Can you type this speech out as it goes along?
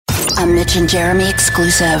A Mitch and Jeremy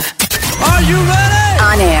exclusive. Are you ready?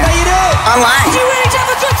 On air. Lady. Online. You ready to have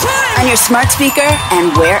a good time? On your smart speaker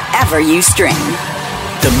and wherever you stream.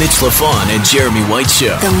 The Mitch LaFon and Jeremy White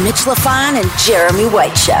Show. The Mitch LaFon and Jeremy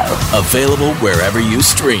White Show. Available wherever you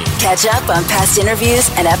stream. Catch up on past interviews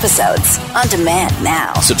and episodes. On demand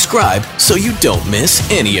now. Subscribe so you don't miss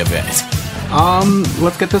any of it.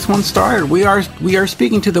 Let's get this one started. We are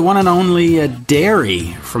speaking to the one and only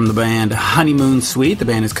Derry from the band Honeymoon Suite. The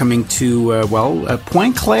band is coming to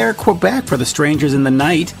Pointe Claire, Quebec, for the Strangers in the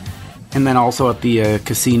Night, and then also at the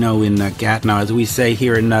casino in Gatineau, as we say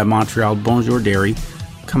here in Montreal. Bonjour, Derry.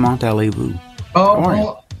 Comment allez-vous?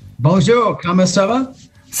 Bonjour. Comment ça va?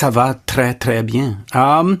 Ça va très très bien.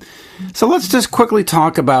 So let's just quickly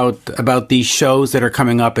talk about these shows that are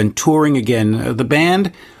coming up and touring again. The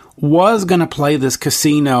band was going to play this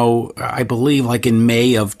casino, I believe, like in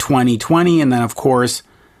May of 2020, and then, of course,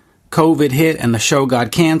 COVID hit and the show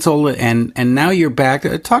got canceled, and now you're back.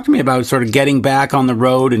 Talk to me about sort of getting back on the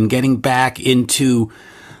road and getting back into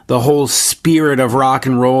the whole spirit of rock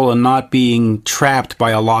and roll and not being trapped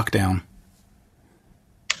by a lockdown.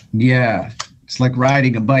 Yeah, it's like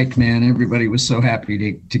riding a bike, man. Everybody was so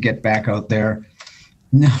happy to get back out there.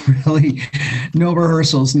 No, really, no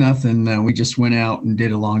rehearsals, nothing. We just went out and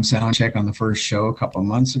did a long sound check on the first show a couple of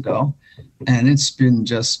months ago. And it's been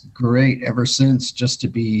just great ever since, just to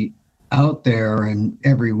be out there and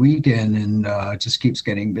every weekend, and it just keeps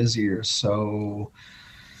getting busier. So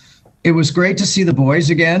it was great to see the boys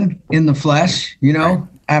again in the flesh,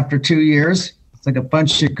 after 2 years. It's like a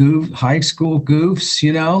bunch of high school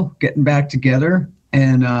goofs, getting back together.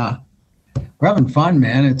 And we're having fun,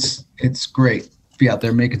 man. It's great. Be out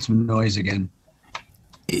there making some noise again.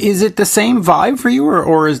 Is it the same vibe for you,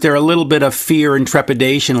 or is there a little bit of fear and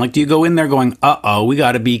trepidation? Like, do you go in there going, we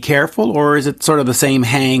got to be careful, or is it sort of the same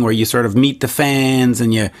hang where you sort of meet the fans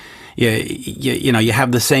and you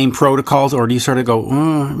have the same protocols, or do you sort of go,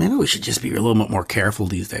 maybe we should just be a little bit more careful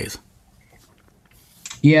these days?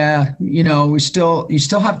 Yeah, you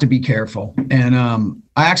still have to be careful. And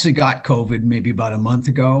I actually got COVID maybe about a month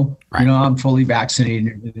ago. Right. I'm fully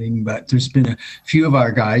vaccinated and everything, but there's been a few of our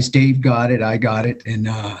guys. Dave got it, I got it, and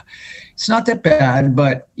it's not that bad,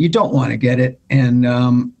 but you don't want to get it. And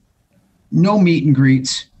no meet and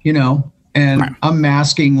greets, and right. I'm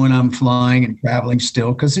masking when I'm flying and traveling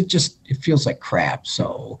still, because it feels like crap.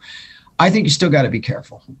 So I think you still got to be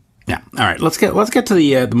careful. Yeah. All right. Let's get to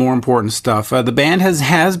the more important stuff. The band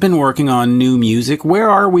has been working on new music. Where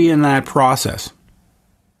are we in that process?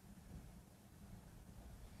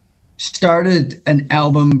 Started an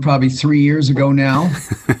album probably 3 years ago now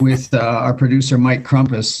with our producer Mike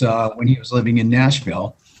Crumpus when he was living in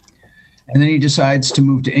Nashville, and then he decides to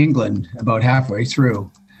move to England about halfway through.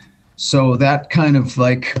 So that kind of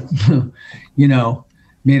like, made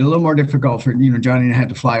it a little more difficult for Johnny and I had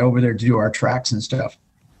to fly over there to do our tracks and stuff.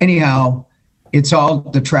 Anyhow,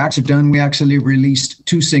 the tracks are done. We actually released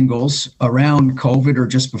 2 singles around COVID or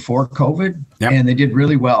just before COVID, yep. And they did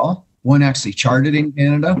really well. One actually charted in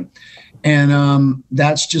Canada, and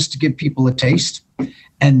that's just to give people a taste.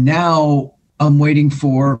 And now I'm waiting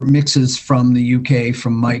for mixes from the UK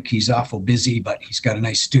from Mike. He's awful busy, but he's got a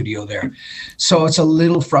nice studio there. So it's a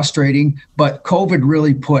little frustrating, but COVID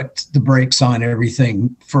really put the brakes on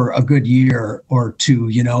everything for a good year or two,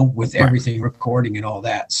 with everything recording and all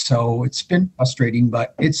that. So it's been frustrating,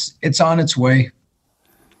 but it's on its way.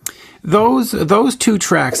 Those 2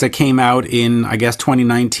 tracks that came out in, I guess,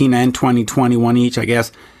 2019 and 2021 each, I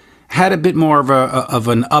guess, had a bit more of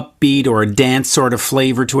an upbeat or a dance sort of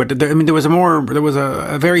flavor to it. I mean, there was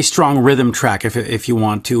a very strong rhythm track, if you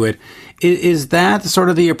want to it. Is that sort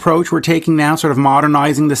of the approach we're taking now, sort of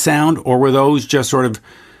modernizing the sound, or were those just sort of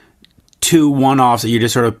 2 one-offs that you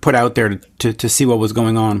just sort of put out there to see what was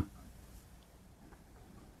going on?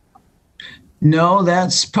 No,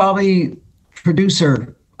 that's probably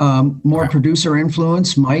producer. Producer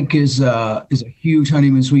influence. Mike is a huge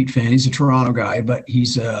Honeymoon Suite fan. He's a Toronto guy, but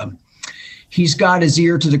he's got his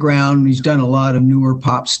ear to the ground. He's done a lot of newer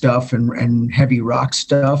pop stuff and heavy rock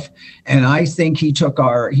stuff. And I think he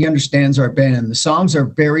understands our band. The songs are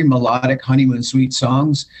very melodic Honeymoon Suite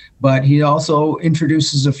songs, but he also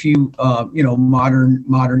introduces a few, modern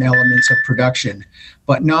elements of production,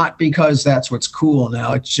 but not because that's what's cool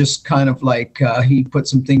now. It's just kind of like he put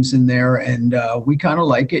some things in there, and we kind of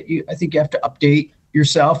like it. I think you have to update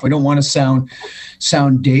yourself. I don't want to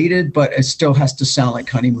sound dated, but it still has to sound like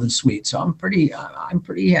Honeymoon Suite. So I'm pretty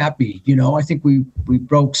happy. I think we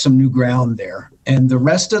broke some new ground there. And the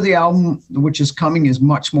rest of the album, which is coming, is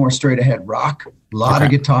much more straight ahead rock. A lot of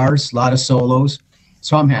guitars, a lot of solos.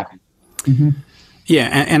 So I'm happy. Mm-hmm. Yeah,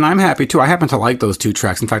 and I'm happy too. I happen to like those two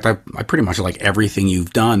tracks. In fact, I pretty much like everything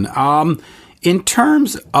you've done. In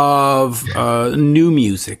terms of new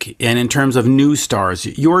music and in terms of new stars,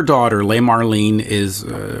 your daughter, Leigh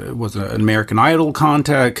Marlene, was an American Idol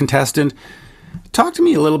contestant. Talk to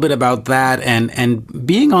me a little bit about that and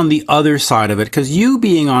being on the other side of it, because you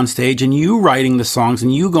being on stage and you writing the songs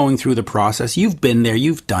and you going through the process, you've been there,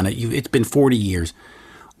 you've done it, it's been 40 years.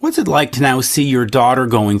 What's it like to now see your daughter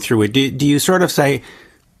going through it? Do you sort of say,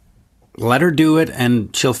 let her do it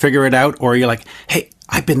and she'll figure it out? Or are you like, hey,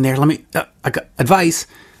 I've been there, let me, I got advice.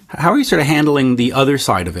 How are you sort of handling the other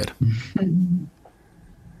side of it?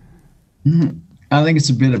 I think it's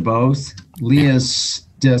a bit of both. Leah's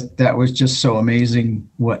that was just so amazing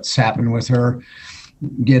what's happened with her.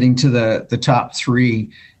 Getting to the top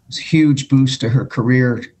three was a huge boost to her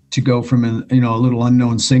career, to go from a little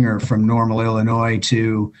unknown singer from Normal, Illinois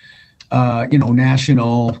to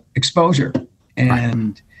national exposure.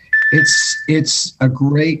 And it's a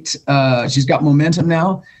great she's got momentum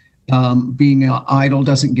now. Being an idol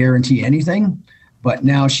doesn't guarantee anything, but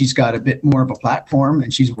now she's got a bit more of a platform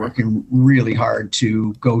and she's working really hard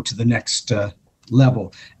to go to the next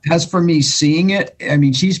level. As for me seeing it, I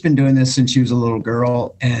mean, she's been doing this since she was a little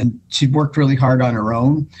girl and she worked really hard on her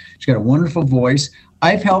own. She's got a wonderful voice.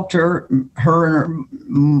 I've helped her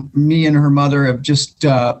me and her mother have just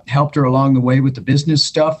helped her along the way with the business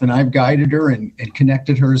stuff, and I've guided her and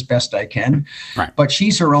connected her as best I can. Right. But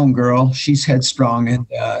she's her own girl. She's headstrong, and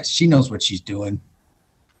she knows what she's doing.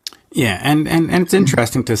 Yeah, and it's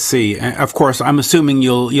interesting to see. Of course, I'm assuming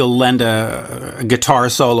you'll lend a guitar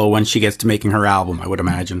solo when she gets to making her album, I would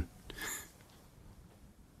imagine.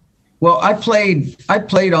 Well, I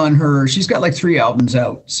played on her. She's got like 3 albums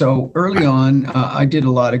out. So early on, I did a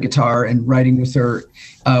lot of guitar and writing with her.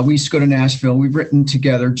 We used to go to Nashville. We've written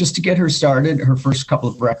together just to get her started, her first couple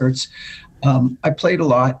of records. I played a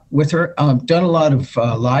lot with her, done a lot of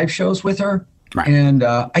live shows with her. Right. And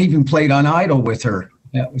I even played on Idol with her.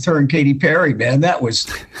 With her and Katy Perry, man, that was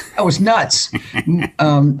nuts.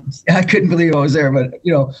 I couldn't believe I was there, but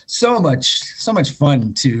so much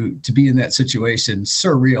fun to be in that situation.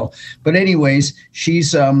 Surreal. But anyways,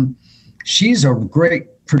 she's a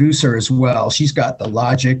great producer as well. She's got the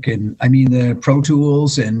Logic and the Pro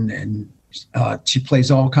Tools and she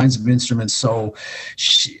plays all kinds of instruments. So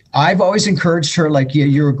I've always encouraged her, like, yeah,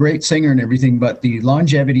 you're a great singer and everything, but the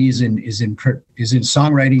longevity is in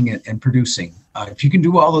songwriting and producing. If you can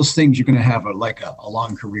do all those things, you're going to have a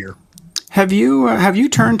long career. Have you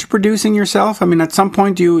turned to producing yourself? I mean, at some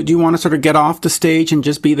point, do you want to sort of get off the stage and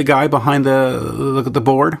just be the guy behind the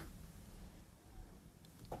board?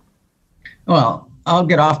 Well, I'll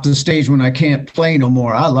get off the stage when I can't play no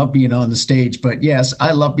more. I love being on the stage, but yes,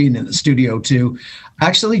 I love being in the studio too.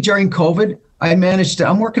 Actually, during COVID,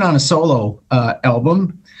 I'm working on a solo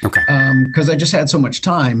album. Okay. Because I just had so much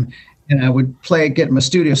time. And I would get in my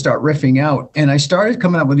studio, start riffing out. And I started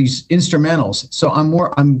coming up with these instrumentals. So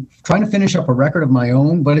I'm trying to finish up a record of my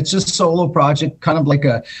own, but it's just a solo project, kind of like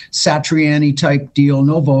a Satriani type deal,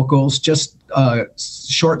 no vocals, just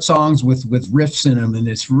short songs with riffs in them. And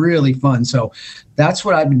it's really fun. So that's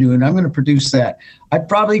what I've been doing. I'm going to produce that. I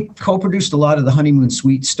probably co-produced a lot of the Honeymoon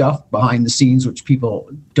Suite stuff behind the scenes, which people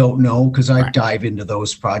don't know because I dive into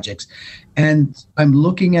those projects. And I'm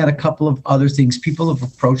looking at a couple of other things. People have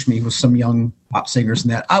approached me with some young pop singers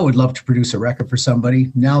and that. I would love to produce a record for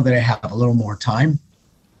somebody now that I have a little more time.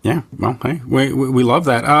 Yeah, well, hey, we love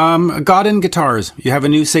that. Godin Guitars, you have a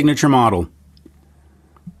new signature model.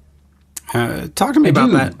 Talk to me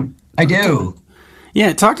about that. I do.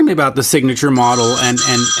 Yeah, talk to me about the signature model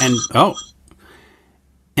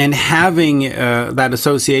and having that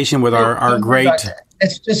association with our great.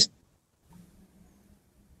 It's just.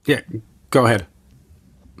 Yeah, go ahead.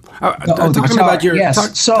 Talk to me about your. Yes.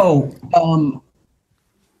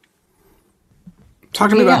 Talk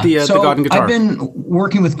to me about the Godin guitar. I've been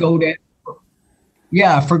working with Godin.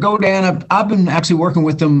 Yeah, for Godin, I've been actually working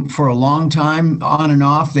with them for a long time, on and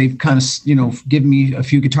off. They've kind of, given me a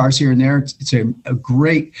few guitars here and there. It's a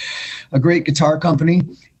great guitar company,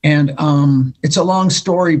 and it's a long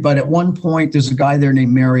story. But at one point, there's a guy there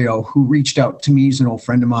named Mario who reached out to me. He's an old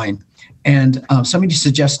friend of mine, and somebody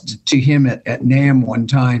suggested to him at NAMM one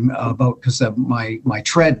time because of my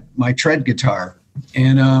tread guitar,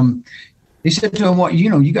 and they said to him, "Well,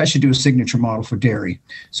 you guys should do a signature model for Derry."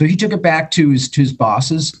 So he took it back to his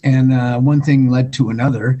bosses, and one thing led to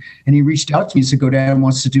another. And he reached out to me and said, "Godin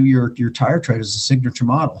wants to do your tire tread as a signature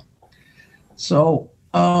model." So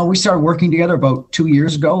we started working together about 2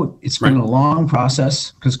 years ago. It's been a long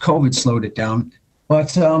process because COVID slowed it down,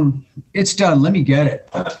 but it's done. Let me get it.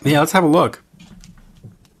 Yeah, let's have a look.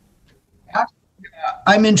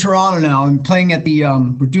 I'm in Toronto now. I'm playing at the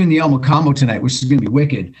we're doing the Elmo Combo tonight, which is going to be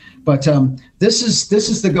wicked. But this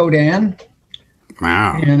is the Godin.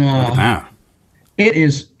 Wow. And look at that. it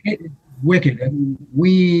is wicked. I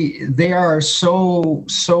mean, they are so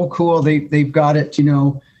cool. They've got it,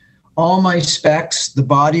 all my specs, the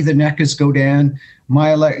body, the neck is Godin,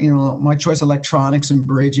 my choice electronics and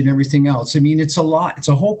bridge and everything else. I mean, it's a lot. It's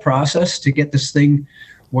a whole process to get this thing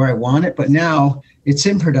where I want it, but now it's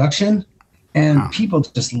in production and people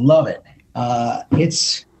just love it.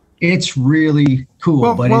 It's really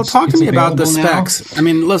cool. Well, talk to me about the specs. Now. I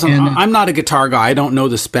mean, listen, I'm not a guitar guy. I don't know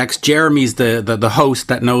the specs. Jeremy's the host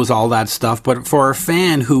that knows all that stuff. But for a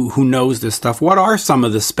fan who knows this stuff, what are some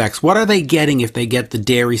of the specs? What are they getting if they get the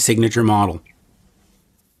Derry signature model?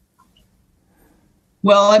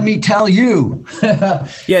 Well, let me tell you.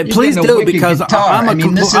 Yeah, please do, because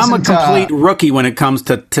I'm a complete rookie when it comes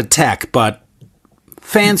to tech. But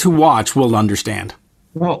fans who watch will understand.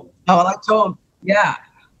 Well, I told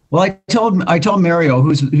Mario,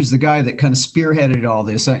 who's the guy that kind of spearheaded all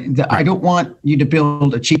this. I don't want you to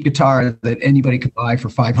build a cheap guitar that anybody could buy for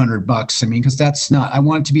 $500. I mean, because that's not. I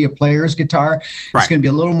want it to be a player's guitar. Right. It's going to be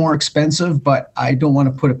a little more expensive, but I don't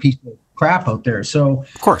want to put a piece of crap out there. So,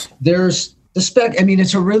 of course, there's the spec. I mean,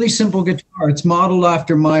 it's a really simple guitar. It's modeled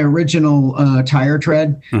after my original tire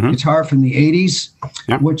tread guitar from the '80s,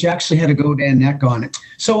 which actually had a Godin neck on it.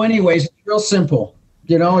 So, anyways, it's real simple.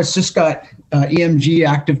 It's just got EMG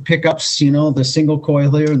active pickups, the single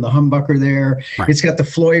coil here and the humbucker there. Right. It's got the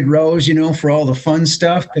Floyd Rose, for all the fun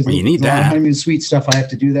stuff. Well, you need that. Honeymoon Suite stuff, I have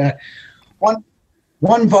to do that.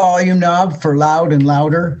 One volume knob for loud and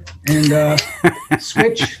louder, and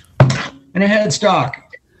switch, and a headstock.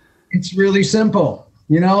 It's really simple,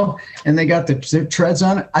 and they got the treads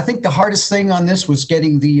on it. I think the hardest thing on this was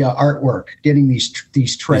getting the artwork, getting these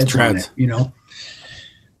treads on it,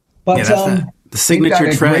 But the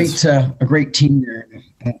signature treads. A great team there.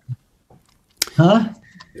 Huh?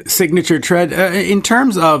 Signature tread. In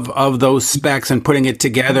terms of those specs and putting it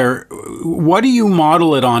together, what do you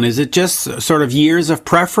model it on? Is it just sort of years of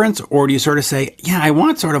preference, or do you sort of say, yeah, I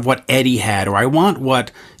want sort of what Eddie had, or I want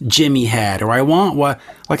what Jimmy had, or I want what,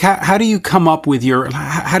 like, how do you come up with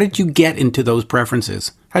how did you get into those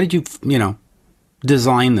preferences? How did you,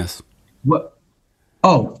 design this? Well,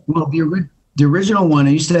 the original one,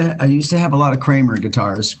 I used to have a lot of Kramer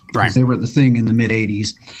guitars because they were the thing in the mid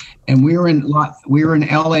 '80s, and we were in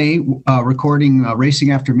LA recording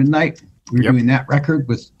Racing After Midnight. We were doing that record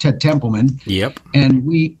with Ted Templeman. Yep. And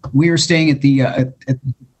we were staying at the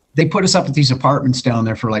they put us up at these apartments down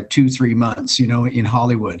there for like 2-3 months, in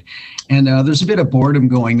Hollywood, and there's a bit of boredom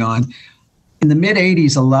going on. In the mid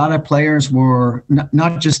 '80s, a lot of players were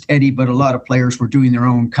not just Eddie, but a lot of players were doing their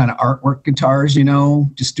own kind of artwork guitars,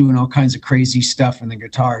 just doing all kinds of crazy stuff in the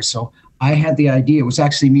guitars. So I had the idea. It was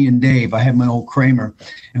actually me and Dave. I had my old Kramer,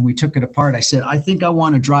 and we took it apart. I said, I think I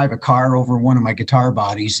want to drive a car over one of my guitar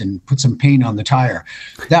bodies and put some paint on the tire.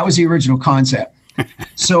 That was the original concept.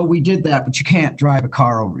 So we did that, but you can't drive a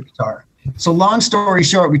car over a guitar. So long story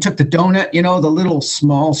short, we took the donut, the little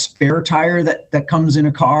small spare tire that comes in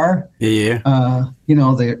a car. Yeah.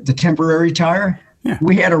 The temporary tire. Yeah.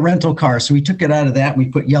 We had a rental car, so we took it out of that. And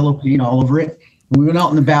we put yellow paint all over it. We went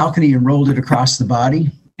out in the balcony and rolled it across the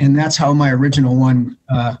body. And that's how my original one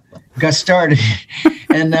got started.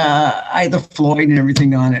 And I had the Floyd and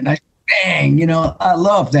everything on it. And I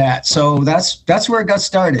love that. So that's where it got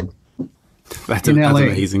started. That's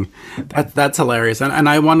amazing. That's hilarious. And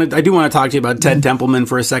I do want to talk to you about Ted Templeman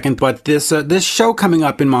for a second, but this show coming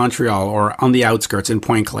up in Montreal, or on the outskirts in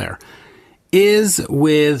Pointe Claire, is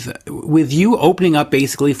with you opening up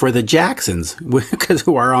basically for the Jacksons, because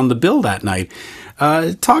who are on the bill that night.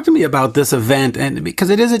 Talk to me about this event, and because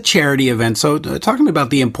it is a charity event. So talk to me about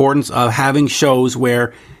the importance of having shows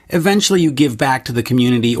where eventually you give back to the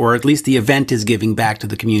community, or at least the event is giving back to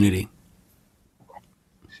the community.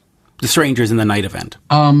 The Strangers in the Night event.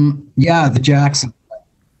 The Jackson.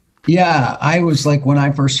 Yeah, I was like, when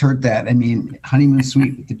I first heard that, I mean, Honeymoon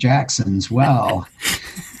Suite with the Jacksons. Wow.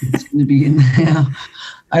 It's going to be in there.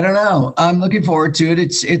 I don't know. I'm looking forward to it.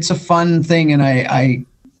 It's a fun thing, and I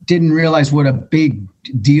didn't realize what a big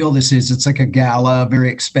deal this is. It's like a gala, very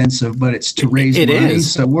expensive, but it's to raise money. It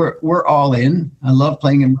is. So we're all in. I love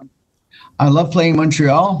playing in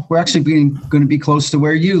Montreal. We're actually going to be close to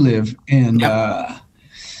where you live, and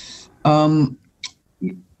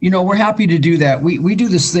we're happy to do that. We do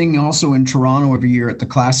this thing also in Toronto every year at the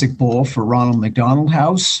Classic Bowl for Ronald McDonald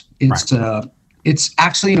House. It's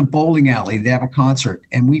actually in a bowling alley. They have a concert,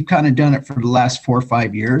 and we've kind of done it for the last 4 or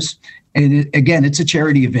 5 years. And again, it's a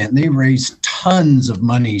charity event. They raise tons of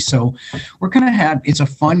money. So we're kind of it's a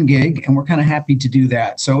fun gig, and we're kind of happy to do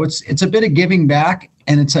that. So it's a bit of giving back,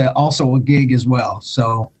 and it's also a gig as well.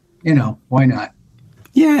 So, why not?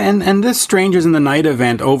 Yeah, and this Strangers in the Night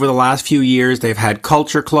event, over the last few years, they've had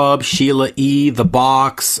Culture Club, Sheila E., The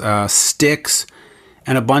Box, Styx,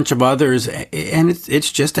 and a bunch of others, and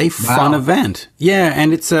it's just a fun event. Yeah,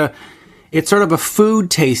 and it's sort of a food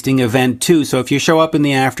tasting event too. So if you show up in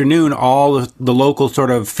the afternoon, all the local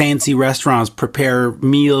sort of fancy restaurants prepare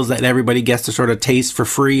meals that everybody gets to sort of taste for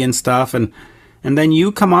free and stuff, and then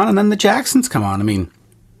you come on, and then the Jacksons come on. I mean,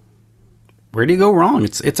 where do you go wrong?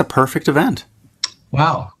 It's a perfect event.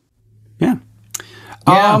 Wow. Yeah.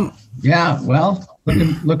 Yeah. Well,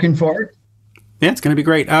 looking forward. Yeah, it's going to be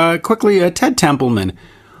great. Quickly, Ted Templeman,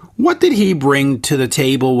 what did he bring to the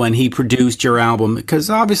table when he produced your album? Because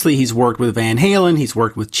obviously he's worked with Van Halen, he's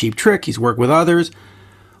worked with Cheap Trick, he's worked with others.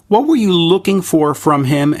 What were you looking for from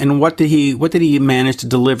him, and what did he manage to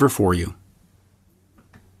deliver for you?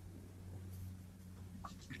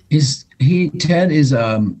 Ted is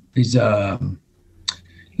he's a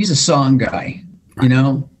song guy,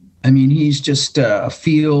 I mean, he's just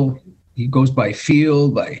he goes by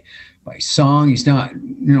feel, by song. He's not,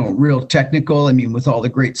 real technical. I mean, with all the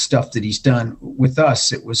great stuff that he's done with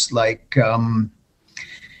us, it was like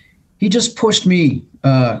he just pushed me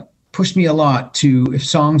a lot to, if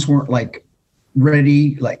songs weren't like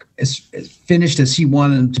ready, like as finished as he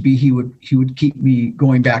wanted them to be, he would keep me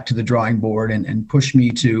going back to the drawing board and push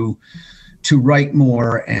me to write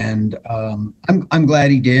more. And I'm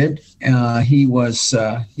glad he did.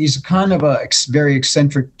 He's kind of a very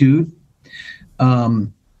eccentric dude.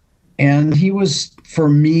 And he was, for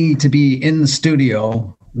me to be in the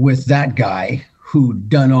studio with that guy who'd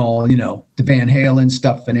done all, the Van Halen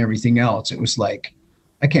stuff and everything else. It was like,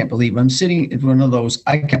 I can't believe I'm sitting in one of those,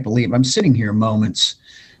 I can't believe I'm sitting here moments.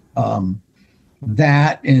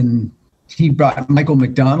 That, and he brought Michael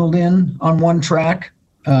McDonald in on one track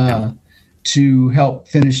to help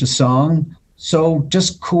finish a song. So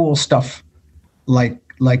just cool stuff like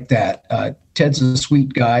that. Ted's a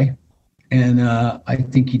sweet guy. And I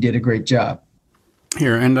think he did a great job.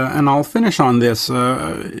 Here, and I'll finish on this.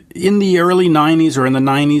 In the early 90s or in the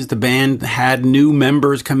 90s, the band had new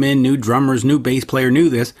members come in, new drummers, new bass player, new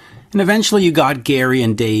this. And eventually you got Gary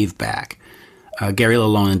and Dave back. Gary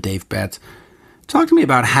Lalone and Dave Betts. Talk to me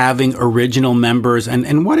about having original members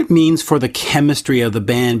and what it means for the chemistry of the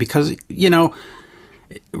band. Because,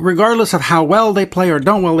 regardless of how well they play or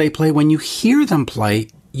don't well they play, when you hear them play,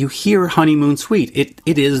 you hear Honeymoon Suite.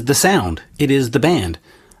 It is the sound. It is the band.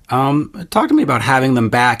 Talk to me about having them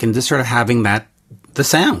back and just sort of having the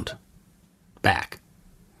sound back.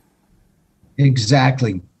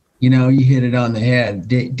 Exactly. You hit it on the head.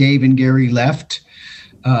 Dave and Gary left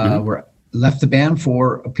the band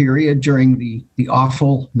for a period during the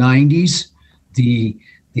awful 90s, the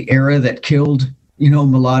era that killed,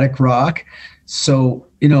 melodic rock. So,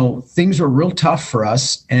 things were real tough for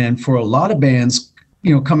us, and for a lot of bands,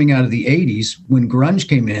 coming out of the 80s, when grunge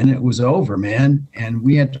came in, it was over, man. And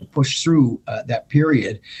we had to push through that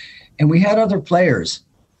period. And we had other players,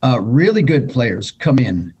 really good players, come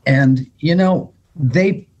in. And,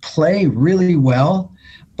 they play really well,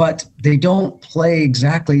 but they don't play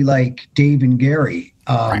exactly like Dave and Gary.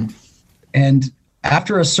 Right. And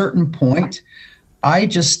after a certain point, I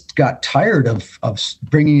just got tired of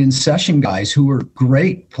bringing in session guys who were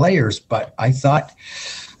great players, but I thought,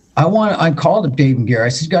 I called up Dave and Gary. I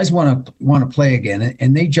said, you guys want to play again?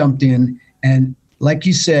 And they jumped in. And like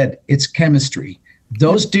you said, it's chemistry.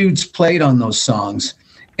 Those dudes played on those songs.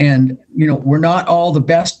 And, we're not all the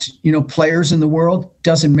best, players in the world.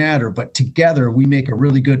 Doesn't matter. But together we make a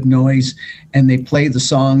really good noise, and they play the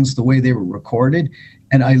songs the way they were recorded.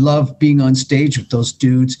 And I love being on stage with those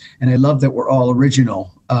dudes. And I love that we're all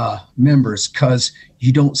original members, because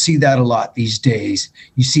you don't see that a lot these days.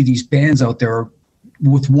 You see these bands out there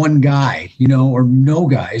with one guy, or no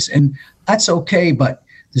guys, and that's okay. But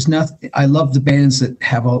there's nothing. I love the bands that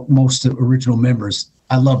have most original members.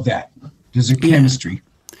 I love that. There's a chemistry.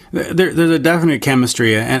 There's a definite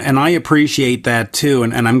chemistry, and I appreciate that too.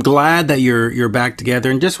 And I'm glad that you're back together.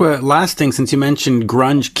 And just last thing, since you mentioned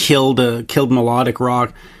grunge killed melodic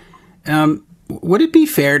rock, would it be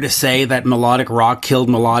fair to say that melodic rock killed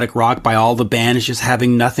melodic rock by all the bands just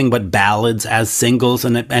having nothing but ballads as singles,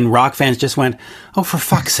 and rock fans just went, oh, for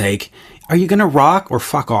fuck's sake, are you going to rock or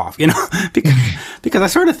fuck off? Because I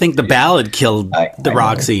sort of think the ballad killed the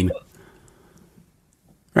rock scene.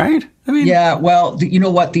 Right? I mean, yeah, well, you know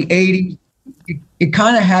what? The it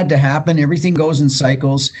kind of had to happen. Everything goes in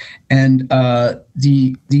cycles, and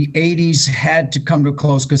the 80s had to come to a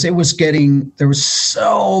close because there was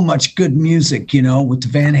so much good music, with the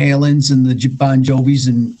Van Halens and the Bon Jovis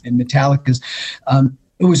and Metallicas.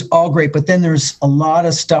 It was all great, but then there's a lot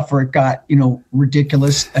of stuff where it got,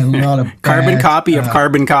 ridiculous, and a lot of carbon copy of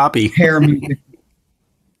carbon copy hair music.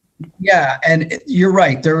 Yeah, and you're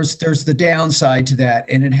right. There's the downside to that,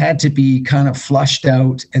 and it had to be kind of flushed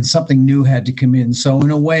out, and something new had to come in. So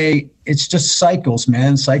in a way, it's just cycles,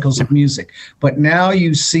 man, cycles of music. But now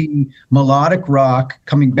you see melodic rock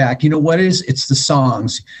coming back. You know what it is? It's the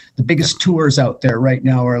songs. The biggest tours out there right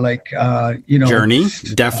now are like, Journey,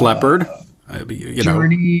 Def Leppard,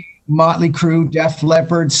 Journey, Motley Crue, Def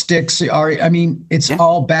Leppard, Styx. I mean, it's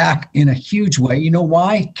all back in a huge way. You know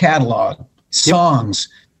why? Catalog songs.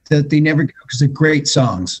 That they never go because they're great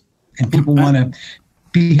songs, and people want to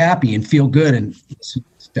be happy and feel good and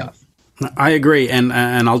stuff. I agree, and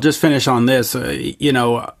I'll just finish on this.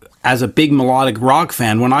 As a big melodic rock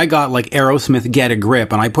fan, when I got like Aerosmith "Get a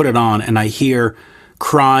Grip" and I put it on and I hear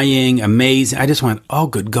crying, amazing, I just went, "Oh,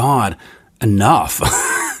 good God, enough!"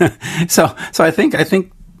 so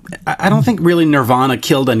I don't think really Nirvana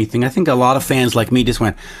killed anything. I think a lot of fans like me just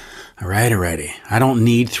went, all right, already. I don't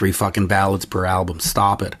need 3 fucking ballads per album.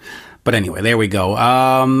 Stop it. But anyway, there we go.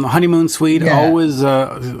 Honeymoon Suite, always...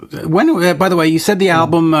 by the way, you said the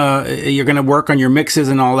album, you're going to work on your mixes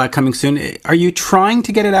and all that coming soon. Are you trying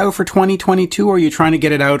to get it out for 2022, or are you trying to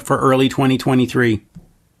get it out for early 2023?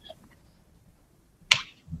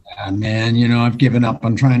 Man, I've given up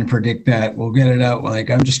on trying to predict that. We'll get it out.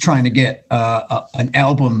 I'm just trying to get an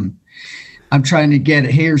album. I'm trying to get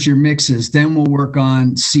it. Here's your mixes. Then we'll work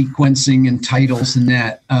on sequencing and titles and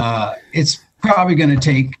that. It's probably going to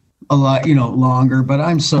take a lot, longer, but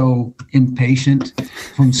I'm so impatient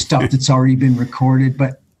from stuff that's already been recorded.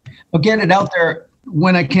 But I'll get it out there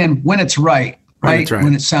when I can, when it's right?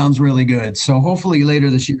 When it sounds really good. So hopefully later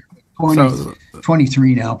this year,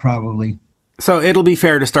 23 now, probably. So it'll be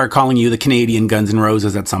fair to start calling you the Canadian Guns N'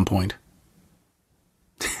 Roses at some point.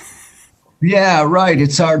 Yeah, right.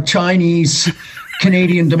 It's our Chinese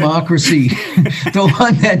Canadian democracy. The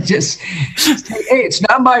one that just, hey, it's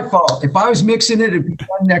not my fault. If I was mixing it, it'd be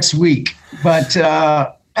done next week. But,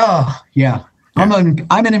 yeah.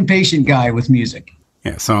 I'm an impatient guy with music.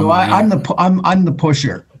 Yeah, so I'm the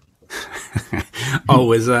pusher.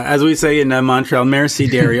 Always, as we say in Montreal, merci,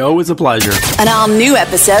 Derry. Always a pleasure. An all-new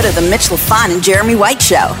episode of The Mitch LaFon and Jeremy White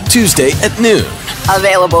Show. Tuesday at noon.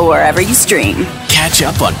 Available wherever you stream. Catch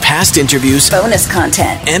up on past interviews, bonus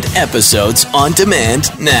content, and episodes on demand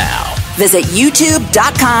now. Visit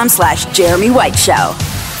youtube.com/Jeremy White Show.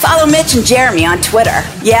 Follow Mitch and Jeremy on Twitter.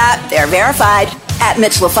 Yeah, they're verified.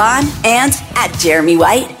 @Mitch LaFon and @Jeremy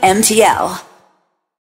White MTL.